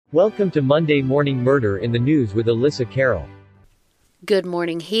Welcome to Monday Morning Murder in the News with Alyssa Carroll. Good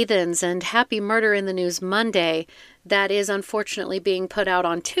morning, heathens, and happy Murder in the News Monday. That is unfortunately being put out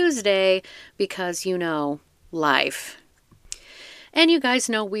on Tuesday because, life. And you guys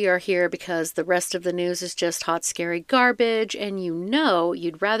know we are here because the rest of the news is just hot, scary garbage, and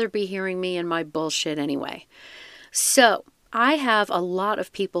you'd rather be hearing me and my bullshit anyway. So, I have a lot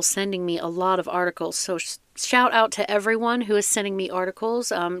of people sending me a lot of articles, so shout out to everyone who is sending me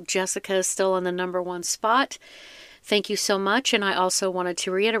articles. Jessica is still on the #1 spot. Thank you so much, and I also wanted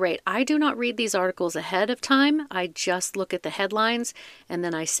to reiterate, I do not read these articles ahead of time. I just look at the headlines, and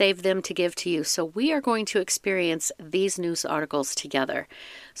then I save them to give to you. So we are going to experience these news articles together.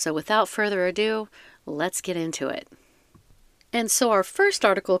 So without further ado, let's get into it. And so our first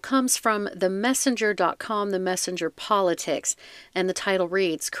article comes from themessenger.com, The Messenger Politics, and the title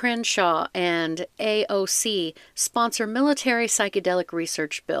reads, Crenshaw and AOC sponsor military psychedelic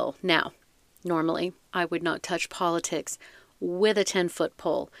research bill. Now, normally, I would not touch politics with a 10-foot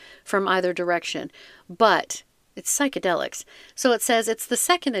pole from either direction, but it's psychedelics. So it says it's the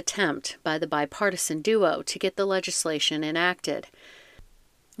second attempt by the bipartisan duo to get the legislation enacted.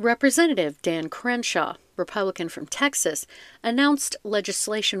 Representative Dan Crenshaw, Republican from Texas, announced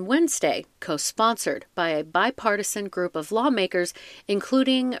legislation Wednesday, co-sponsored by a bipartisan group of lawmakers,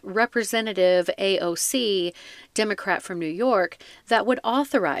 including Representative AOC, Democrat from New York, that would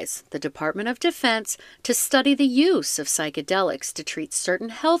authorize the Department of Defense to study the use of psychedelics to treat certain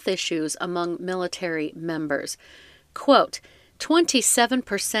health issues among military members. Quote,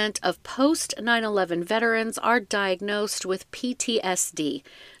 27% of post-9/11 veterans are diagnosed with PTSD.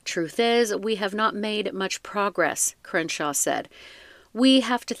 Truth is, we have not made much progress, Crenshaw said. We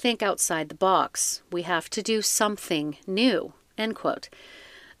have to think outside the box. We have to do something new, end quote.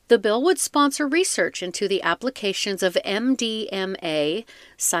 The bill would sponsor research into the applications of MDMA,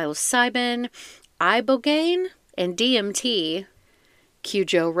 psilocybin, ibogaine, and DMT. Cue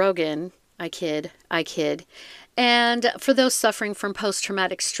Joe Rogan. I kid. And for those suffering from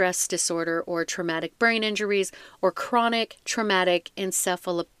post-traumatic stress disorder or traumatic brain injuries or chronic traumatic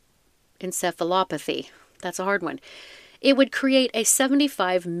encephalopathy. That's a hard one. It would create a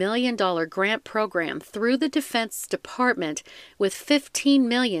 $75 million grant program through the Defense Department with $15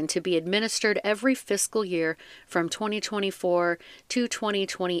 million to be administered every fiscal year from 2024 to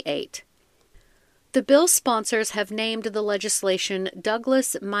 2028. The bill's sponsors have named the legislation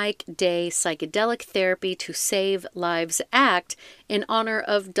Douglas Mike Day Psychedelic Therapy to Save Lives Act in honor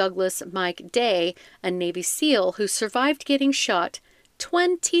of Douglas Mike Day, a Navy SEAL who survived getting shot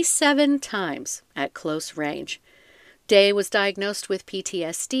 27 times at close range. Day was diagnosed with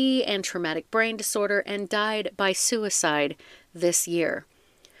PTSD and traumatic brain disorder and died by suicide this year.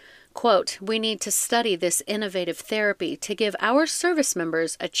 Quote, we need to study this innovative therapy to give our service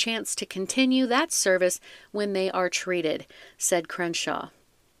members a chance to continue that service when they are treated, said Crenshaw.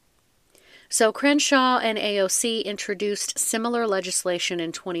 So Crenshaw and AOC introduced similar legislation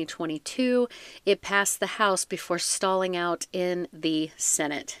in 2022. It passed the House before stalling out in the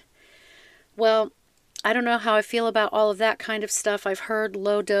Senate. Well, I don't know how I feel about all of that kind of stuff. I've heard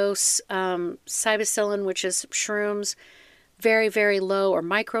low-dose psilocybin, which is shrooms, very, very low or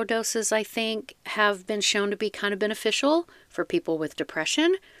micro doses, I think, have been shown to be kind of beneficial for people with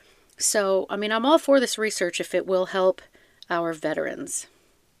depression. So, I'm all for this research if it will help our veterans.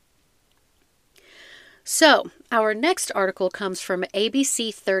 So, our next article comes from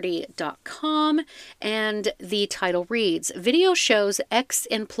abc30.com, and the title reads, Video shows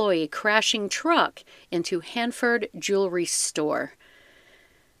ex-employee crashing truck into Hanford jewelry store.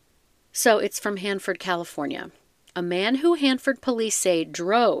 So, it's from Hanford, California. A man who Hanford police say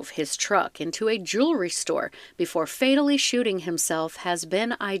drove his truck into a jewelry store before fatally shooting himself has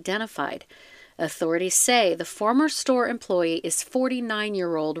been identified. Authorities say the former store employee is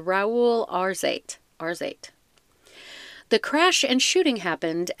 49-year-old Raul Arzate. The crash and shooting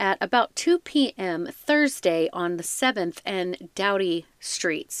happened at about 2 p.m. Thursday on the 7th and Doughty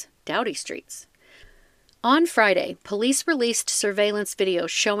Streets. On Friday, police released surveillance video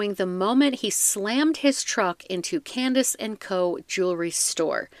showing the moment he slammed his truck into Candace & Co. jewelry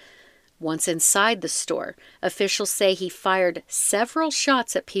store. Once inside the store, officials say he fired several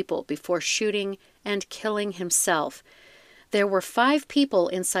shots at people before shooting and killing himself. There were 5 people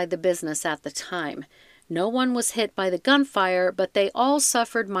inside the business at the time. No one was hit by the gunfire, but they all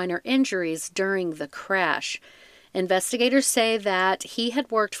suffered minor injuries during the crash. Investigators say that he had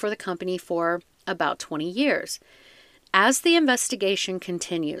worked for the company for about 20 years. As the investigation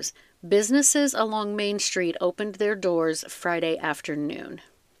continues, businesses along Main Street opened their doors Friday afternoon.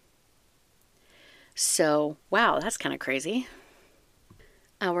 So, wow, that's kind of crazy.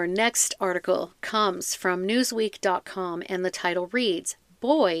 Our next article comes from Newsweek.com, and the title reads,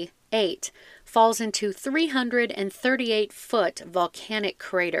 Boy 8 falls into 338-foot volcanic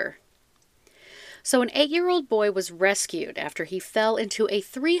crater. So an 8-year-old boy was rescued after he fell into a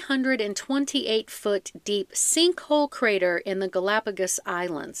 328-foot deep sinkhole crater in the Galapagos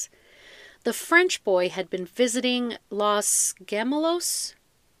Islands. The French boy had been visiting Los Gemelos,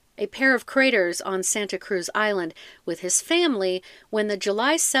 a pair of craters on Santa Cruz Island, with his family when the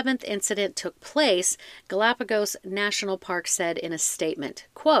July 7th incident took place, Galapagos National Park said in a statement,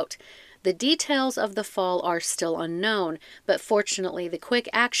 quote, "The details of the fall are still unknown, but fortunately the quick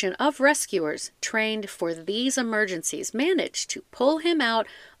action of rescuers trained for these emergencies managed to pull him out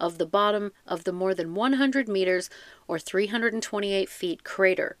of the bottom of the more than 100 meters or 328 feet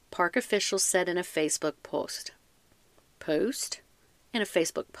crater," park officials said in a Facebook post. In a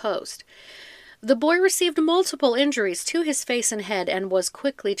Facebook post. The boy received multiple injuries to his face and head and was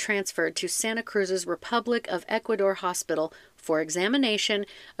quickly transferred to Santa Cruz's Republic of Ecuador Hospital for examination,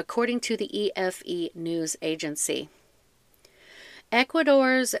 according to the EFE news agency.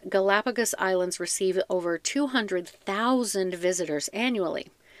 Ecuador's Galapagos Islands receive over 200,000 visitors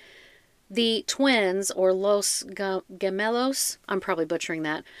annually. The twins, or Los Gemelos, I'm probably butchering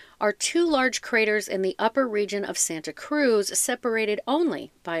that, are two large craters in the upper region of Santa Cruz, separated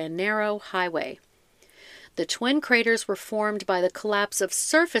only by a narrow highway. The twin craters were formed by the collapse of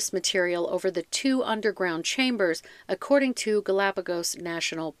surface material over the two underground chambers, according to Galapagos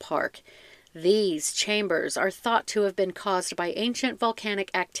National Park. These chambers are thought to have been caused by ancient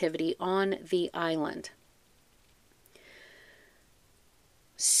volcanic activity on the island.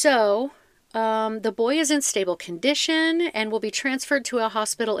 So, the boy is in stable condition and will be transferred to a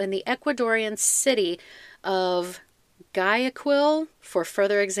hospital in the Ecuadorian city of Guayaquil for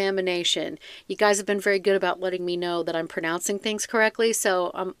further examination. You guys have been very good about letting me know that I'm pronouncing things correctly,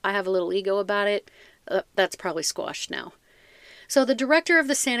 so I have a little ego about it. That's probably squashed now. So the director of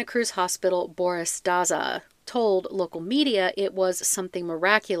the Santa Cruz Hospital, Boris Daza, told local media it was something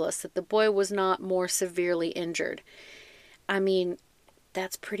miraculous that the boy was not more severely injured. I mean,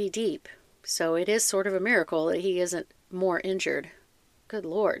 that's pretty deep. So it is sort of a miracle that he isn't more injured. Good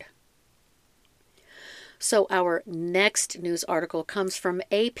Lord. So our next news article comes from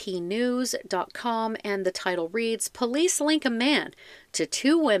apnews.com, and the title reads, Police link a man to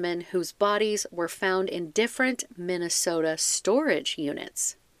two women whose bodies were found in different Minnesota storage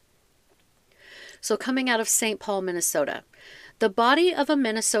units. So coming out of St. Paul, Minnesota, the body of a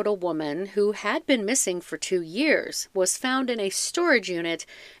Minnesota woman who had been missing for 2 years was found in a storage unit,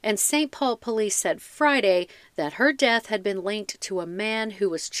 and St. Paul police said Friday that her death had been linked to a man who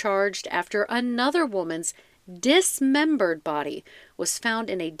was charged after another woman's dismembered body was found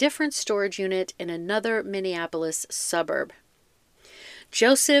in a different storage unit in another Minneapolis suburb.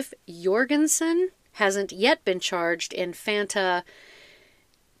 Joseph Jorgensen hasn't yet been charged in Fanta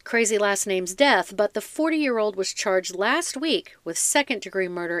crazy last name's death, but the 40-year-old was charged last week with second-degree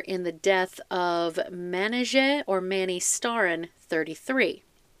murder in the death of Manny Starin, 33.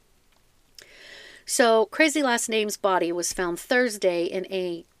 So, crazy last name's body was found Thursday in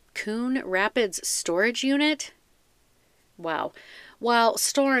a Coon Rapids storage unit. Wow. While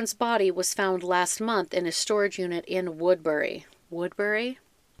Starin's body was found last month in a storage unit in Woodbury. Woodbury?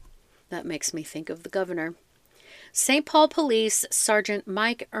 That makes me think of the governor. St. Paul Police Sergeant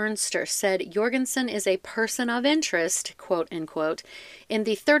Mike Ernster said Jorgensen is a person of interest, quote unquote, in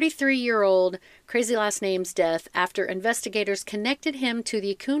the 33-year-old crazy last name's death after investigators connected him to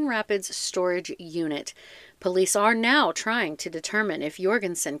the Coon Rapids storage unit. Police are now trying to determine if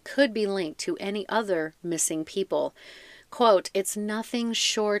Jorgensen could be linked to any other missing people. Quote, "It's nothing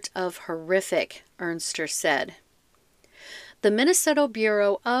short of horrific," Ernster said. The Minnesota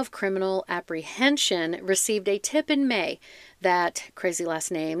Bureau of Criminal Apprehension received a tip in May that crazy last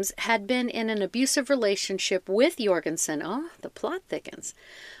names had been in an abusive relationship with Jorgensen. Oh, the plot thickens.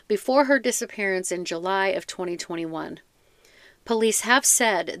 Before her disappearance in July of 2021. Police have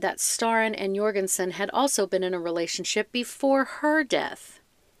said that Starin and Jorgensen had also been in a relationship before her death.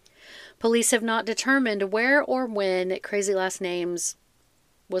 Police have not determined where or when crazy last names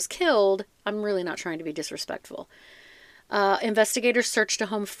was killed. I'm really not trying to be disrespectful. Investigators searched a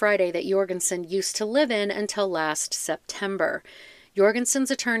home Friday that Jorgensen used to live in until last September.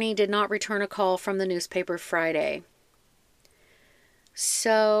 Jorgensen's attorney did not return a call from the newspaper Friday.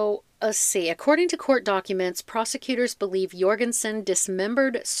 So, let's see. According to court documents, prosecutors believe Jorgensen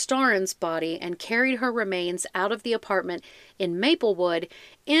dismembered Starin's body and carried her remains out of the apartment in Maplewood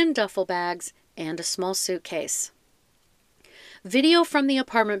in duffel bags and a small suitcase. Video from the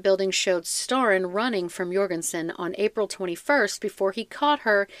apartment building showed Storin running from Jorgensen on April 21st before he caught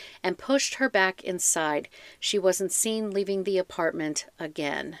her and pushed her back inside. She wasn't seen leaving the apartment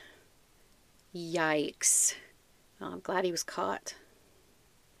again. Yikes. Oh, I'm glad he was caught.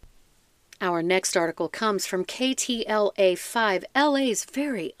 Our next article comes from KTLA5, LA's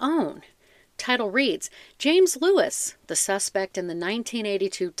very own. Title reads, James Lewis, the suspect in the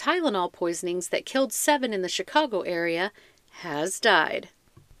 1982 Tylenol poisonings that killed 7 in the Chicago area, has died.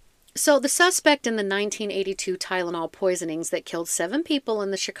 So the suspect in the 1982 Tylenol poisonings that killed 7 people in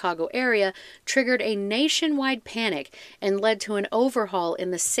the Chicago area triggered a nationwide panic and led to an overhaul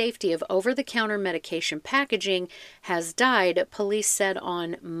in the safety of over-the-counter medication packaging, has died, police said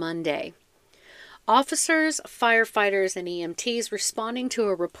on Monday. Officers, firefighters, and EMTs responding to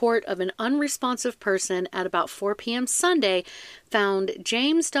a report of an unresponsive person at about 4 p.m. Sunday found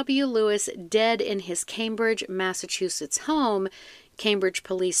James W. Lewis dead in his Cambridge, Massachusetts home. Cambridge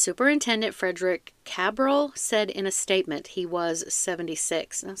Police Superintendent Frederick Cabral said in a statement he was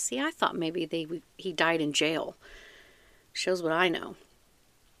 76. Now, see, I thought maybe he died in jail. Shows what I know.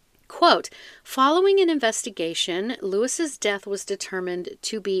 Quote, following an investigation, Lewis's death was determined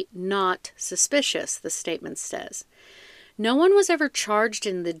to be not suspicious, the statement says. No one was ever charged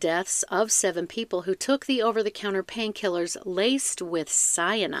in the deaths of 7 people who took the over-the-counter painkillers laced with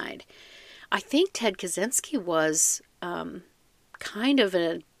cyanide. I think Ted Kaczynski was kind of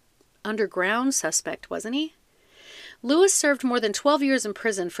an underground suspect, wasn't he? Lewis served more than 12 years in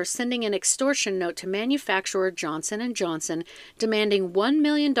prison for sending an extortion note to manufacturer Johnson & Johnson demanding $1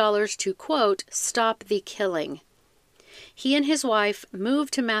 million to, quote, stop the killing. He and his wife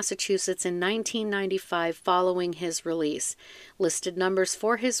moved to Massachusetts in 1995 following his release. Listed numbers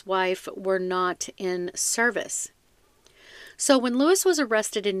for his wife were not in service. So when Lewis was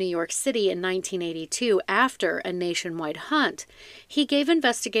arrested in New York City in 1982 after a nationwide hunt, he gave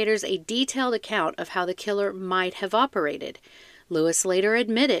investigators a detailed account of how the killer might have operated. Lewis later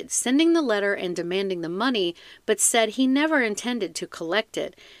admitted sending the letter and demanding the money, but said he never intended to collect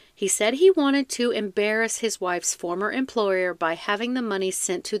it. He said he wanted to embarrass his wife's former employer by having the money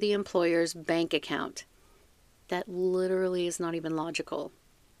sent to the employer's bank account. That literally is not even logical.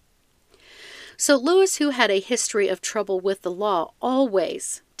 So Lewis, who had a history of trouble with the law,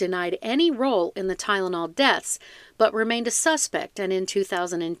 always denied any role in the Tylenol deaths, but remained a suspect and in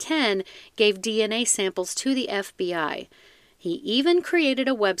 2010 gave DNA samples to the FBI. He even created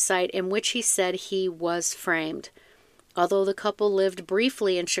a website in which he said he was framed. Although the couple lived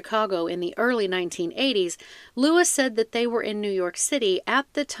briefly in Chicago in the early 1980s, Lewis said that they were in New York City at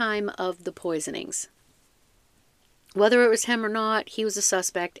the time of the poisonings. Whether it was him or not, he was a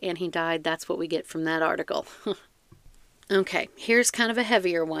suspect and he died. That's what we get from that article. Okay, here's kind of a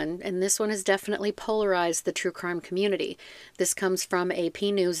heavier one, and this one has definitely polarized the true crime community. This comes from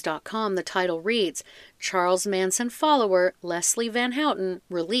apnews.com. The title reads, Charles Manson follower Leslie Van Houten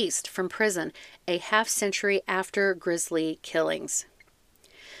released from prison a half-century after grisly killings.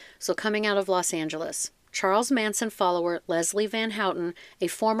 So coming out of Los Angeles, Charles Manson follower Leslie Van Houten, a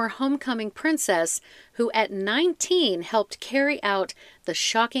former homecoming princess who at 19 helped carry out the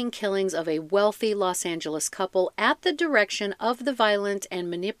shocking killings of a wealthy Los Angeles couple at the direction of the violent and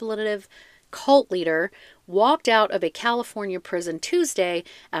manipulative cult leader, walked out of a California prison Tuesday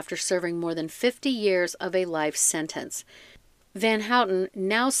after serving more than 50 years of a life sentence. Van Houten,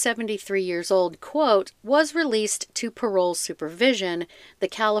 now 73 years old, quote, was released to parole supervision, the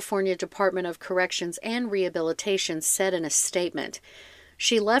California Department of Corrections and Rehabilitation said in a statement.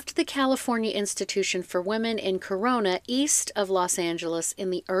 She left the California Institution for Women in Corona, east of Los Angeles, in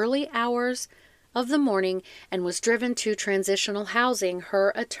the early hours of the morning and was driven to transitional housing,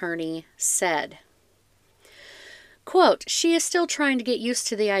 her attorney said. Quote, she is still trying to get used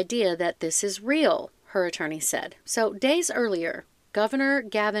to the idea that this is real, her attorney said. So days earlier, Governor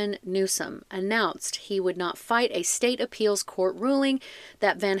Gavin Newsom announced he would not fight a state appeals court ruling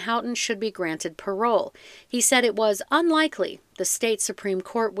that Van Houten should be granted parole. He said it was unlikely the state Supreme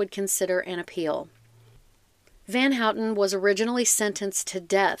Court would consider an appeal. Van Houten was originally sentenced to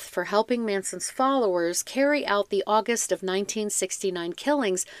death for helping Manson's followers carry out the August of 1969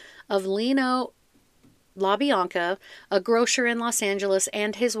 killings of Lino LaBianca, a grocer in Los Angeles,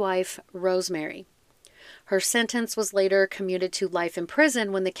 and his wife, Rosemary. Her sentence was later commuted to life in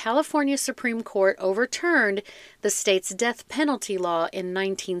prison when the California Supreme Court overturned the state's death penalty law in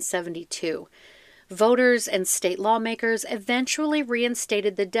 1972. Voters and state lawmakers eventually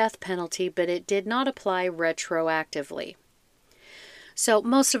reinstated the death penalty, but it did not apply retroactively. So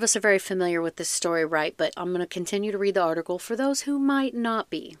most of us are very familiar with this story, right? But I'm going to continue to read the article for those who might not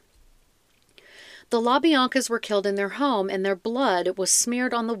be. The LaBiancas were killed in their home, and their blood was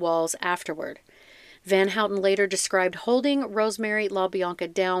smeared on the walls afterward. Van Houten later described holding Rosemary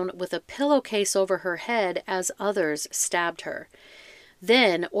LaBianca down with a pillowcase over her head as others stabbed her.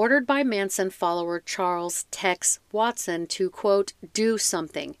 Then, ordered by Manson follower Charles Tex Watson to, quote, do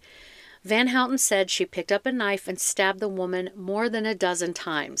something, Van Houten said she picked up a knife and stabbed the woman more than a dozen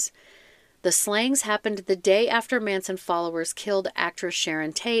times. The slayings happened the day after Manson followers killed actress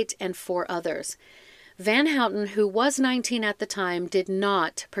Sharon Tate and 4 others. Van Houten, who was 19 at the time, did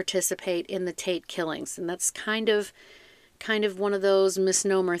not participate in the Tate killings, and that's kind of one of those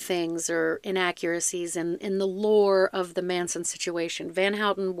misnomer things or inaccuracies in the lore of the Manson situation. Van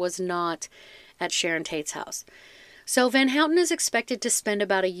Houten was not at Sharon Tate's house. So Van Houten is expected to spend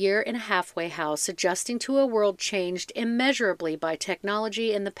about a year in a halfway house, adjusting to a world changed immeasurably by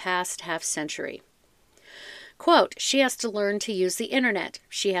technology in the past half-century. Quote, she has to learn to use the internet.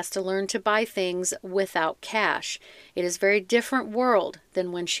 She has to learn to buy things without cash. It is a very different world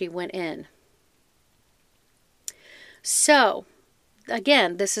than when she went in. So,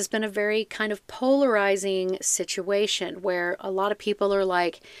 again, this has been a very kind of polarizing situation where a lot of people are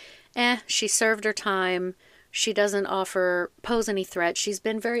like, she served her time. She doesn't pose any threat. She's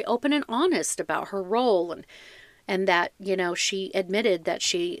been very open and honest about her role and that, she admitted that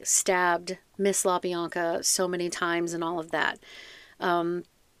she stabbed Miss LaBianca so many times and all of that.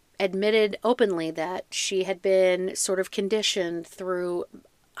 Admitted openly that she had been sort of conditioned through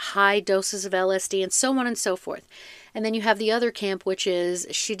high doses of LSD and so on and so forth. And then you have the other camp, which is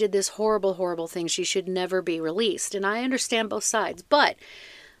she did this horrible, horrible thing. She should never be released. And I understand both sides, but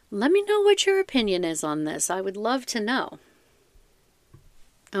let me know what your opinion is on this. I would love to know.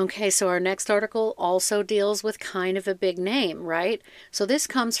 Okay, so our next article also deals with kind of a big name, right? So this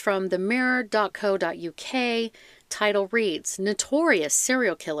comes from themirror.co.uk. Title reads, Notorious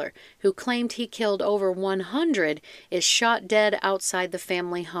serial killer who claimed he killed over 100 is shot dead outside the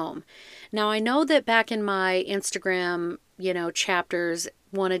family home. Now, I know that back in my Instagram, chapters,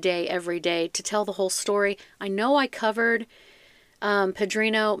 one a day, every day, to tell the whole story, I know I covered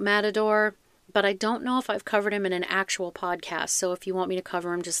Pedrino Matador, but I don't know if I've covered him in an actual podcast. So if you want me to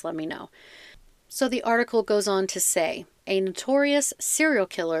cover him, just let me know. So the article goes on to say, a notorious serial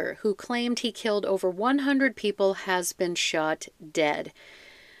killer who claimed he killed over 100 people has been shot dead.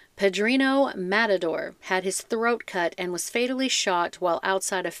 Pedrino Matador had his throat cut and was fatally shot while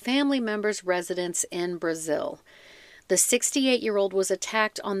outside a family member's residence in Brazil. The 68-year-old was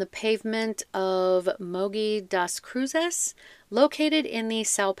attacked on the pavement of Mogi das Cruzes, located in the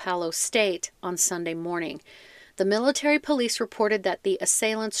São Paulo state, on Sunday morning. The military police reported that the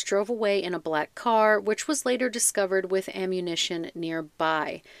assailants drove away in a black car, which was later discovered with ammunition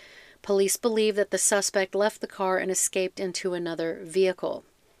nearby. Police believe that the suspect left the car and escaped into another vehicle.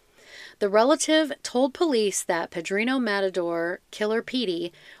 The relative told police that Pedrino Matador, Killer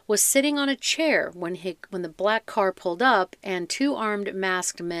Petey, was sitting on a chair when the black car pulled up and 2 armed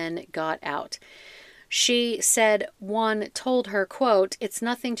masked men got out. She said one told her, quote, it's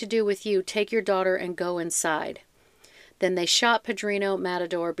nothing to do with you. Take your daughter and go inside. Then they shot Pedrino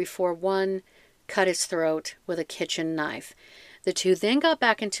Matador before one cut his throat with a kitchen knife. The 2 then got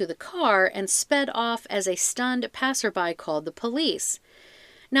back into the car and sped off as a stunned passerby called the police.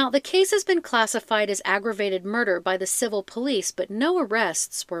 Now, the case has been classified as aggravated murder by the civil police, but no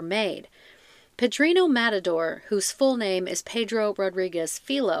arrests were made. Pedrino Matador, whose full name is Pedro Rodriguez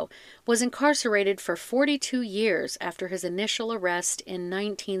Filo, was incarcerated for 42 years after his initial arrest in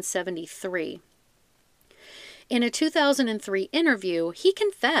 1973. In a 2003 interview, he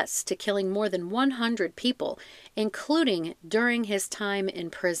confessed to killing more than 100 people, including during his time in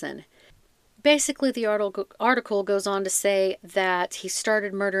prison. Basically, the article goes on to say that he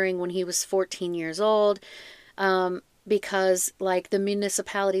started murdering when he was 14 years old, because, the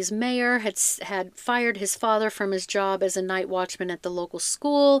municipality's mayor had fired his father from his job as a night watchman at the local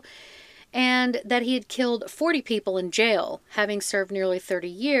school, and that he had killed 40 people in jail, having served nearly 30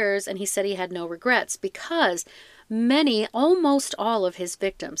 years, and he said he had no regrets because almost all of his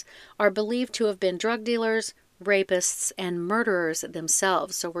victims are believed to have been drug dealers, rapists, and murderers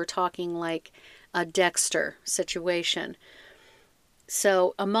themselves. So we're talking like a Dexter situation.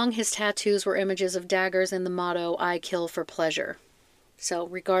 So among his tattoos were images of daggers and the motto, I kill for pleasure. So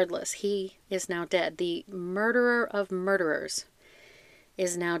regardless, he is now dead. The murderer of murderers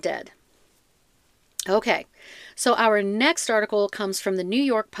is now dead. Okay, so our next article comes from the New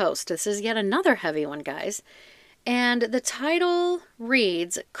York Post. This is yet another heavy one, guys. And the title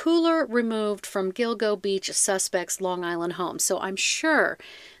reads, Cooler Removed from Gilgo Beach Suspect's Long Island Home. So I'm sure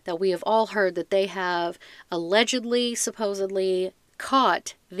that we have all heard that they have allegedly, supposedly,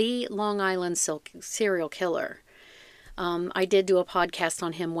 caught the Long Island serial killer. I did do a podcast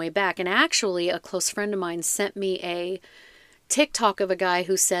on him way back, and actually a close friend of mine sent me a TikTok of a guy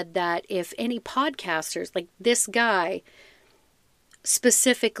who said that if any podcasters, like this guy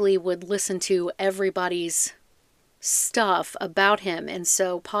specifically, would listen to everybody's stuff about him, and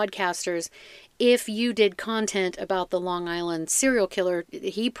so podcasters, if you did content about the Long Island serial killer,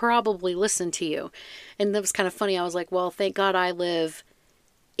 he probably listened to you. And that was kind of funny. I was like, well, thank God I live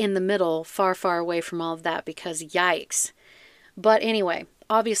in the middle, far, far away from all of that, because yikes. But anyway,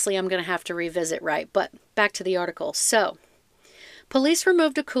 obviously I'm going to have to revisit, right? But back to the article. So, police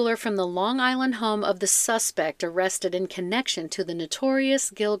removed a cooler from the Long Island home of the suspect arrested in connection to the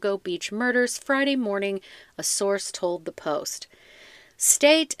notorious Gilgo Beach murders Friday morning, a source told the Post.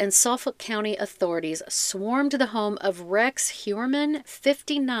 State and Suffolk County authorities swarmed the home of Rex Heuermann,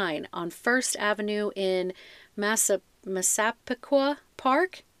 59, on First Avenue in Massapequa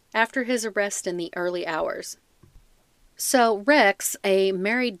Park after his arrest in the early hours. So Rex, a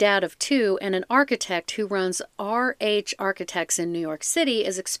married dad of 2 and an architect who runs RH Architects in New York City,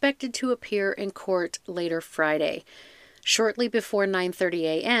 is expected to appear in court later Friday. Shortly before 9:30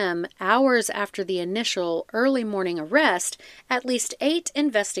 a.m., hours after the initial early morning arrest, at least 8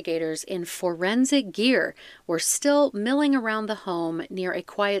 investigators in forensic gear were still milling around the home near a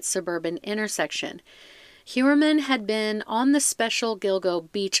quiet suburban intersection. Heuermann had been on the Special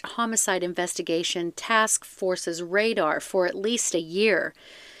Gilgo Beach Homicide Investigation Task Force's radar for at least a year.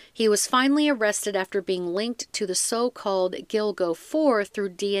 He was finally arrested after being linked to the so-called Gilgo 4 through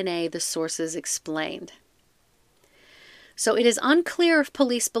DNA, the sources explained. So it is unclear if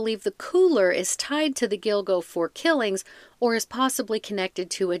police believe the cooler is tied to the Gilgo 4 killings or is possibly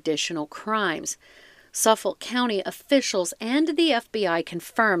connected to additional crimes. Suffolk County officials and the FBI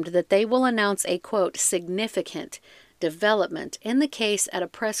confirmed that they will announce a, quote, significant development in the case at a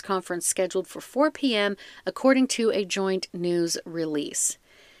press conference scheduled for 4 p.m., according to a joint news release.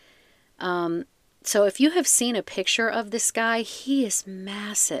 So if you have seen a picture of this guy, he is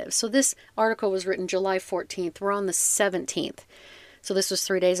massive. So this article was written July 14th. We're on the 17th. So this was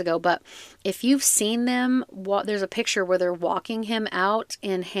 3 days ago. But if you've seen them, there's a picture where they're walking him out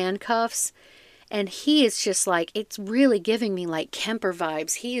in handcuffs. And he is just like, it's really giving me like Kemper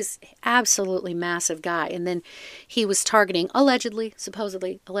vibes. He is absolutely massive guy. And then he was targeting,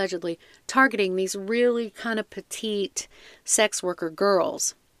 supposedly, targeting these really kind of petite sex worker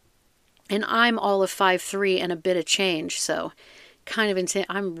girls. And I'm all of 5'3" and a bit of change, so kind of insane.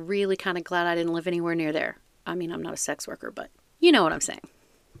 I'm really kind of glad I didn't live anywhere near there. I mean, I'm not a sex worker, but you know what I'm saying.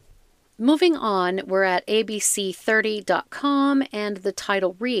 Moving on, we're at abc30.com, and the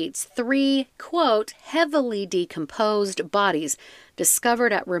title reads, 3, quote, heavily decomposed bodies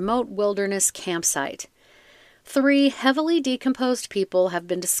discovered at remote wilderness campsite. 3 heavily decomposed people have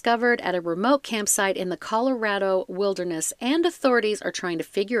been discovered at a remote campsite in the Colorado wilderness, and authorities are trying to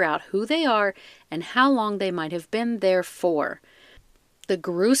figure out who they are and how long they might have been there for. The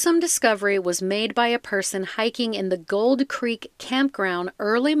gruesome discovery was made by a person hiking in the Gold Creek campground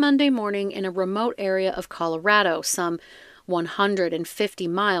early Monday morning in a remote area of Colorado, some 150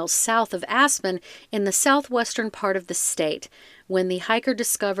 miles south of Aspen in the southwestern part of the state, when the hiker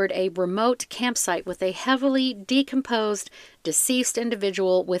discovered a remote campsite with a heavily decomposed, deceased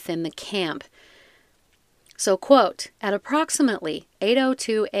individual within the camp. So, quote, at approximately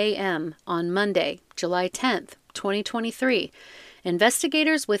 8:02 a.m. on Monday, July 10th, 2023,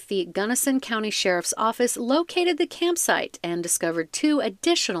 investigators with the Gunnison County Sheriff's Office located the campsite and discovered 2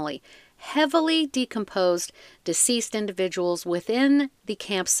 additionally heavily decomposed, deceased individuals within the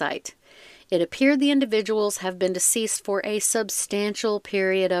campsite. It appeared the individuals have been deceased for a substantial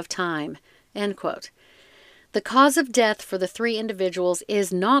period of time, end quote. The cause of death for the 3 individuals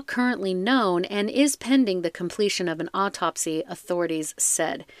is not currently known and is pending the completion of an autopsy, authorities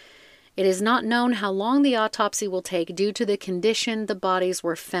said. It is not known how long the autopsy will take due to the condition the bodies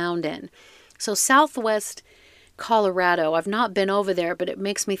were found in. So southwest Colorado, I've not been over there, but it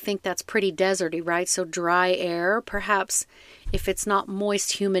makes me think that's pretty deserty, right? So dry air, perhaps if it's not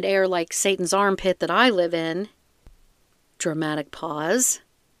moist, humid air like Satan's armpit that I live in. Dramatic pause.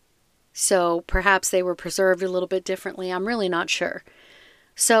 So perhaps they were preserved a little bit differently. I'm really not sure.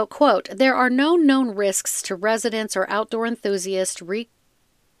 So, quote, there are no known risks to residents or outdoor enthusiasts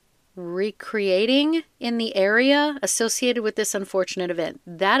recreating in the area associated with this unfortunate event.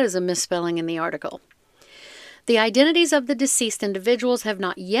 That is a misspelling in the article. The identities of the deceased individuals have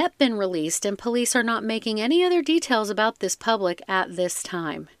not yet been released, and police are not making any other details about this public at this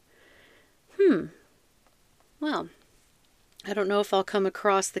time. Well, I don't know if I'll come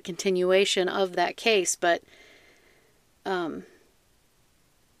across the continuation of that case, but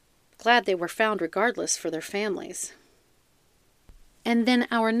glad they were found regardless for their families. And then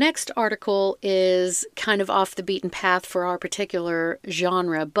our next article is kind of off the beaten path for our particular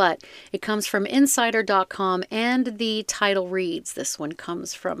genre, but it comes from Insider.com, and the title reads, this one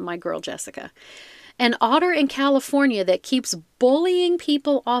comes from my girl Jessica. An otter in California that keeps bullying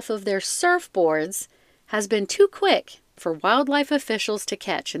people off of their surfboards has been too quick for wildlife officials to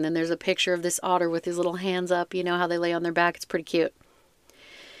catch. And then there's a picture of this otter with his little hands up. You know how they lay on their back? It's pretty cute.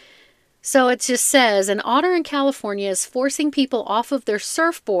 So it just says, an otter in California is forcing people off of their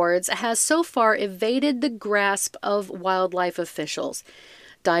surfboards, has so far evaded the grasp of wildlife officials.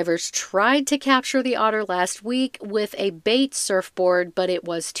 Divers tried to capture the otter last week with a bait surfboard, but it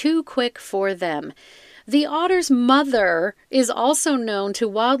was too quick for them. The otter's mother is also known to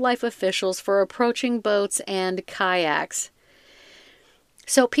wildlife officials for approaching boats and kayaks.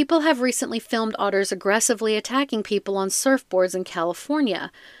 So people have recently filmed otters aggressively attacking people on surfboards in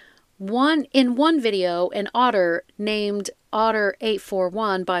California. In one video, an otter named Otter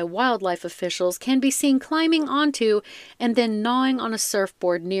 841 by wildlife officials can be seen climbing onto and then gnawing on a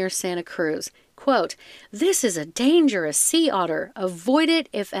surfboard near Santa Cruz. Quote, "This is a dangerous sea otter. Avoid it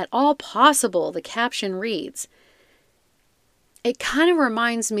if at all possible," the caption reads. It kind of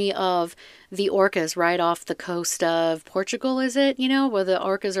reminds me of the orcas right off the coast of Portugal, is it? You know, where the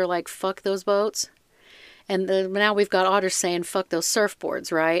orcas are like, fuck those boats. And now we've got otters saying, fuck those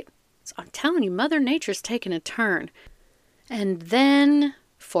surfboards, right? So I'm telling you, Mother Nature's taken a turn. And then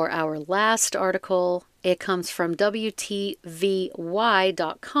for our last article, it comes from WTVY.com.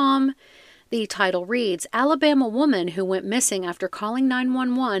 The title reads, Alabama woman who went missing after calling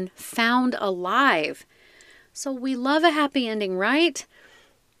 911 found alive. So we love a happy ending, right?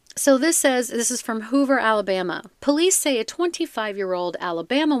 So this is from Hoover, Alabama. Police say a 25-year-old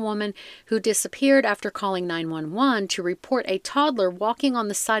Alabama woman who disappeared after calling 911 to report a toddler walking on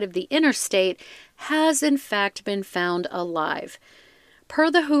the side of the interstate has in fact been found alive. Per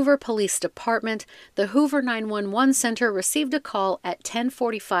the Hoover Police Department, the Hoover 911 Center received a call at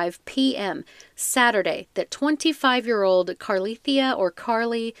 10:45 p.m. Saturday that 25-year-old Carlethia or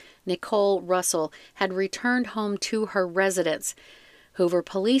Carly Nicole Russell had returned home to her residence. Hoover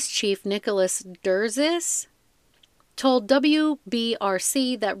Police Chief Nicholas Durzis told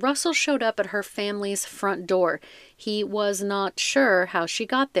WBRC that Russell showed up at her family's front door. He was not sure how she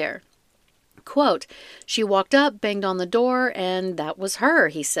got there. Quote, "She walked up, banged on the door, and that was her,"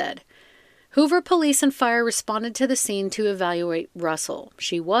 he said. Hoover Police and Fire responded to the scene to evaluate Russell.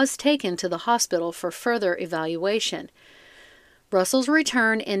 She was taken to the hospital for further evaluation. Russell's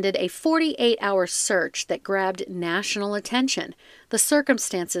return ended a 48-hour search that grabbed national attention. The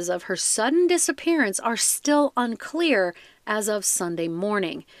circumstances of her sudden disappearance are still unclear as of Sunday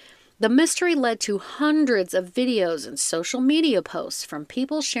morning. The mystery led to hundreds of videos and social media posts from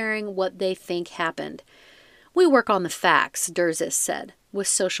people sharing what they think happened. "We work on the facts," Durzis said. "With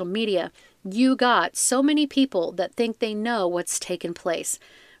social media, you got so many people that think they know what's taken place.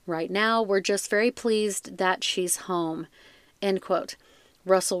 Right now, we're just very pleased that she's home." End quote.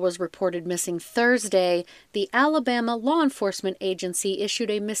 Russell was reported missing Thursday. The Alabama Law Enforcement Agency issued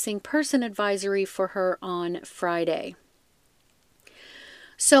a missing person advisory for her on Friday.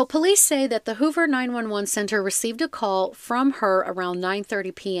 So police say that the Hoover 911 Center received a call from her around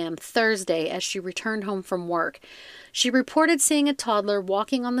 9:30 p.m. Thursday as she returned home from work. She reported seeing a toddler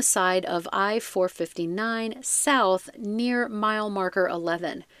walking on the side of I-459 South near mile marker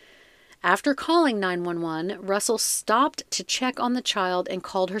 11. After calling 911, Russell stopped to check on the child and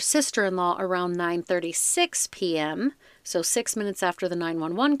called her sister-in-law around 9:36 p.m., so 6 minutes after the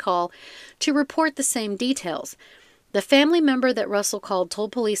 911 call, to report the same details. The family member that Russell called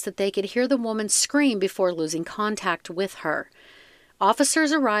told police that they could hear the woman scream before losing contact with her.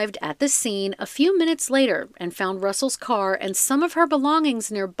 Officers arrived at the scene a few minutes later and found Russell's car and some of her belongings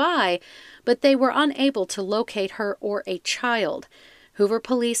nearby, but they were unable to locate her or a child. Hoover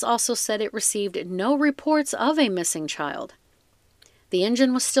Police also said it received no reports of a missing child. The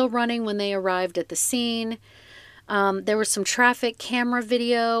engine was still running when they arrived at the scene. There was some traffic camera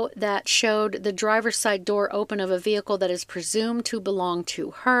video that showed the driver's side door open of a vehicle that is presumed to belong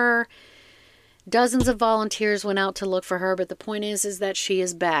to her. Dozens of volunteers went out to look for her, but the point is that she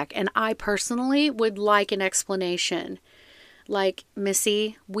is back. And I personally would like an explanation. Like,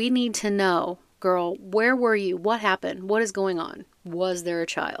 Missy, we need to know, girl, where were you? What happened? What is going on? Was there a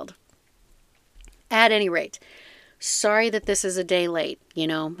child? At any rate, sorry that this is a day late. You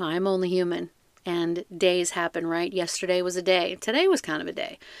know, I'm only human. And days happen, right? Yesterday was a day. Today was kind of a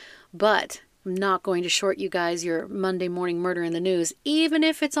day. But I'm not going to short you guys your Monday morning murder in the news, even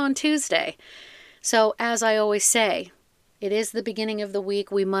if it's on Tuesday. So, as I always say, It is the beginning of the week.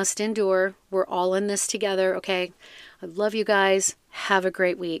 We must endure. We're all in this together, okay? I love you guys. Have a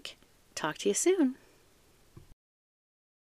great week. Talk to you soon.